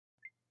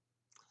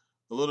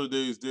Hello,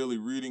 today's daily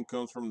reading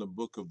comes from the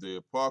book of the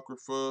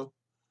Apocrypha.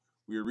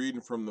 We are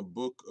reading from the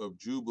book of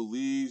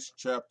Jubilees,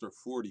 chapter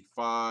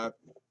 45,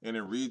 and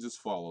it reads as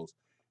follows.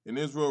 And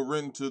Israel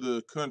went into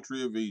the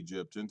country of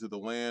Egypt, into the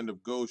land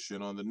of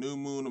Goshen, on the new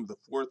moon of the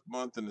 4th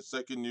month in the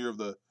 2nd year of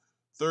the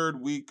 3rd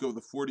week of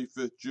the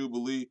 45th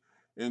Jubilee.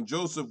 And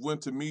Joseph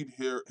went to meet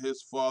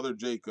his father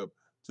Jacob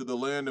to the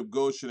land of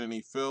Goshen, and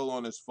he fell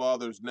on his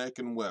father's neck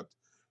and wept.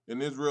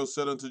 And Israel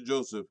said unto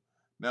Joseph,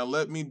 Now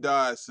let me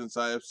die, since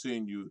I have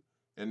seen you.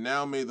 And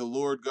now may the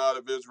Lord God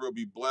of Israel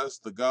be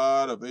blessed, the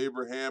God of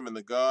Abraham and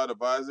the God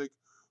of Isaac,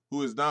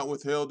 who has not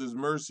withheld his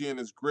mercy and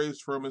his grace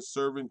from his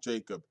servant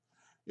Jacob.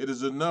 It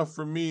is enough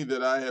for me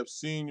that I have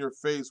seen your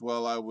face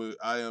while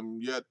I am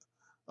yet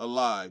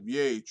alive.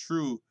 Yea,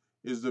 true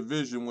is the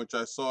vision which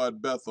I saw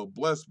at Bethel.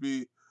 Blessed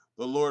be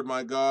the Lord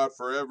my God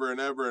forever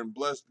and ever, and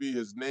blessed be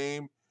his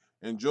name.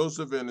 And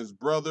Joseph and his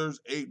brothers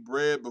ate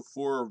bread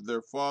before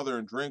their father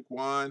and drank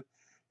wine.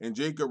 And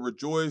Jacob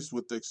rejoiced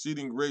with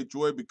exceeding great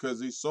joy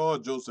because he saw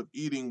Joseph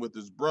eating with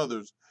his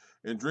brothers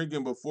and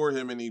drinking before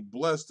him, and he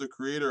blessed the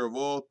Creator of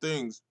all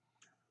things,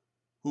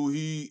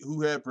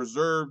 who had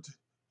preserved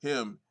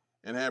him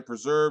and had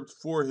preserved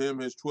for him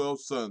his 12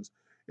 sons.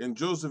 And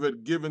Joseph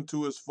had given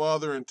to his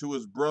father and to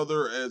his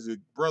brothers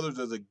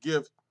as a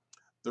gift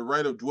the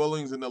right of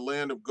dwellings in the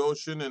land of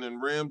Goshen and in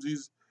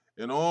Ramses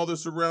and all the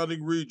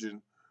surrounding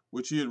region,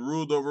 which he had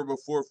ruled over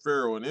before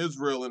Pharaoh. And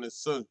Israel and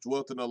his sons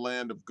dwelt in the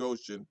land of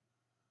Goshen,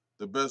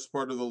 the best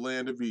part of the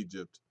land of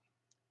Egypt.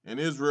 And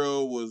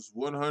Israel was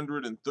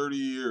 130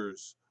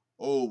 years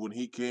old when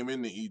he came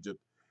into Egypt.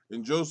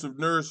 And Joseph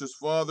nourished his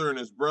father and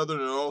his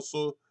brethren and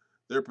also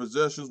their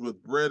possessions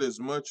with bread as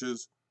much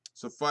as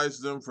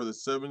sufficed them for the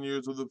 7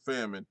 years of the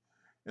famine.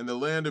 And the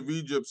land of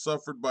Egypt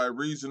suffered by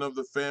reason of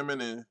the famine,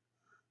 and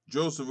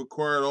Joseph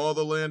acquired all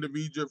the land of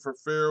Egypt for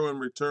Pharaoh in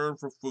return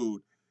for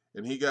food.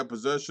 And he got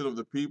possession of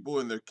the people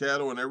and their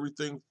cattle and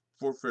everything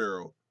for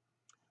Pharaoh.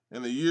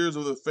 And the years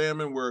of the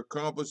famine were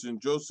accomplished,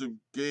 and Joseph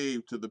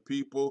gave to the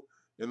people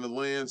in the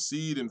land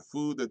seed and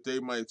food that they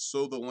might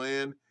sow the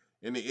land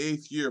in the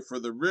 8th year, for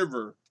the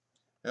river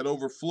had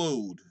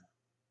overflowed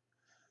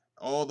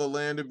all the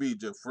land of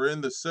Egypt. For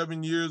in the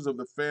 7 years of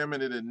the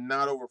famine it had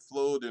not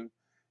overflowed, and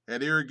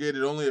had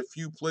irrigated only a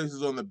few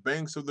places on the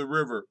banks of the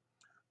river.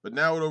 But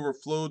now it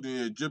overflowed, and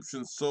the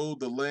Egyptians sowed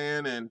the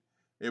land, and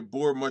it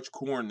bore much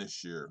corn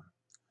this year.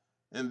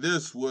 And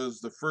this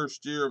was the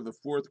 1st year of the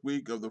 4th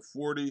week of the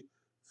 45th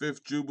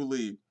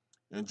Jubilee.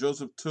 And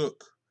Joseph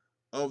took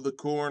of the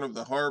corn of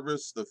the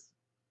harvest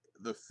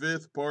the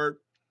 5th part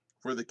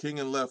for the king,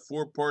 and left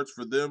 4 parts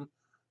for them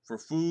for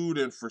food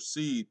and for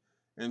seed.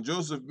 And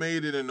Joseph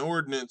made it an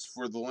ordinance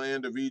for the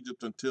land of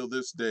Egypt until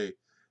this day.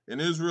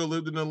 And Israel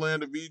lived in the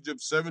land of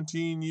Egypt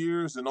 17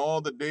 years, and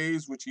all the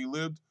days which he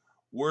lived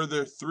were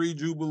there 3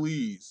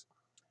 Jubilees.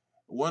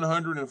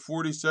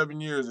 147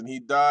 years, and he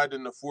died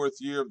in the 4th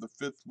year of the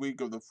 5th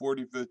week of the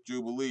 45th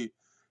Jubilee.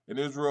 And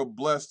Israel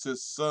blessed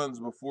his sons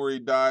before he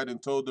died,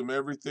 and told them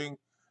everything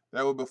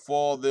that would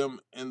befall them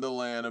in the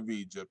land of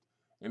Egypt.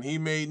 And he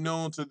made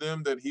known to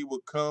them that he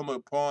would come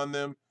upon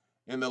them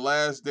in the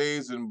last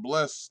days, and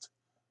blessed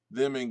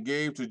them, and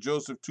gave to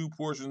Joseph 2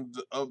 portions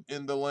of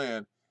in the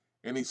land.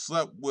 And he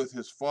slept with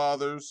his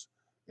fathers,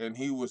 and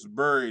he was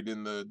buried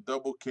in the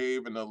double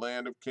cave in the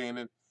land of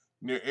Canaan,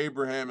 near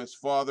Abraham his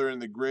father, in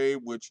the grave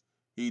which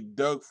he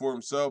dug for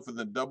himself in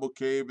the double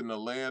cave in the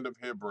land of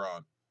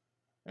Hebron.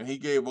 And he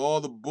gave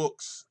all the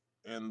books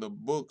and the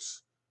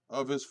books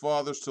of his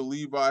fathers to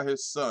Levi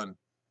his son,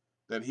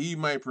 that he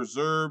might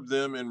preserve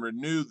them and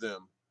renew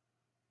them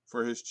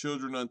for his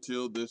children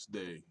until this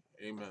day.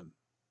 Amen.